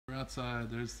outside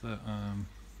there's the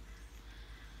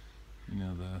you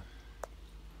know,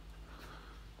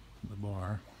 the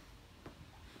bar.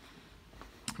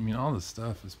 I mean, all this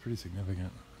stuff is pretty significant.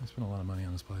 I spent a lot of money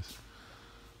on this place,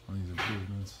 on these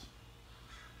improvements.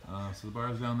 So the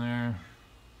bar's down there.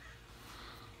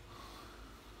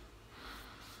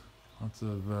 Lots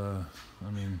of,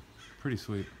 I mean, pretty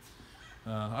sweet.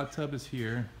 Hot tub is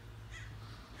here.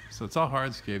 So it's all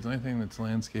hardscape. The only thing that's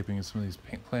landscaping is some of these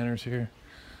paint planters here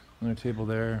on their table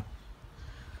there.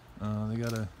 They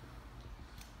got a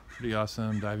pretty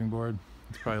awesome diving board.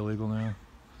 It's probably illegal now.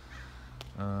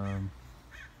 And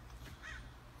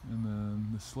then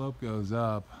the slope goes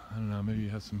up. I don't know, maybe you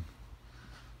have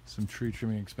some tree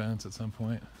trimming expense at some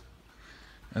point.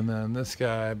 And then this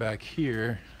guy back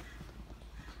here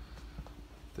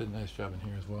did a nice job in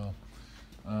here as well.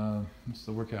 This is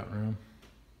the workout room.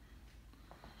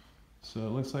 So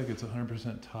it looks like it's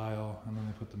 100% tile, and then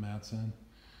they put the mats in.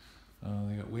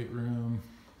 They got weight room.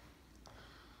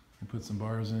 They put some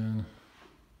bars in.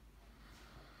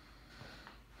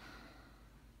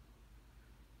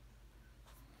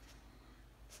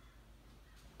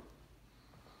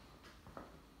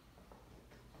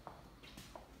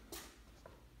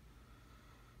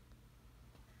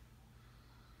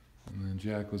 And then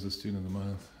Jack was a student of the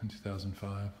month in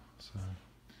 2005. So,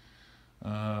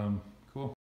 cool.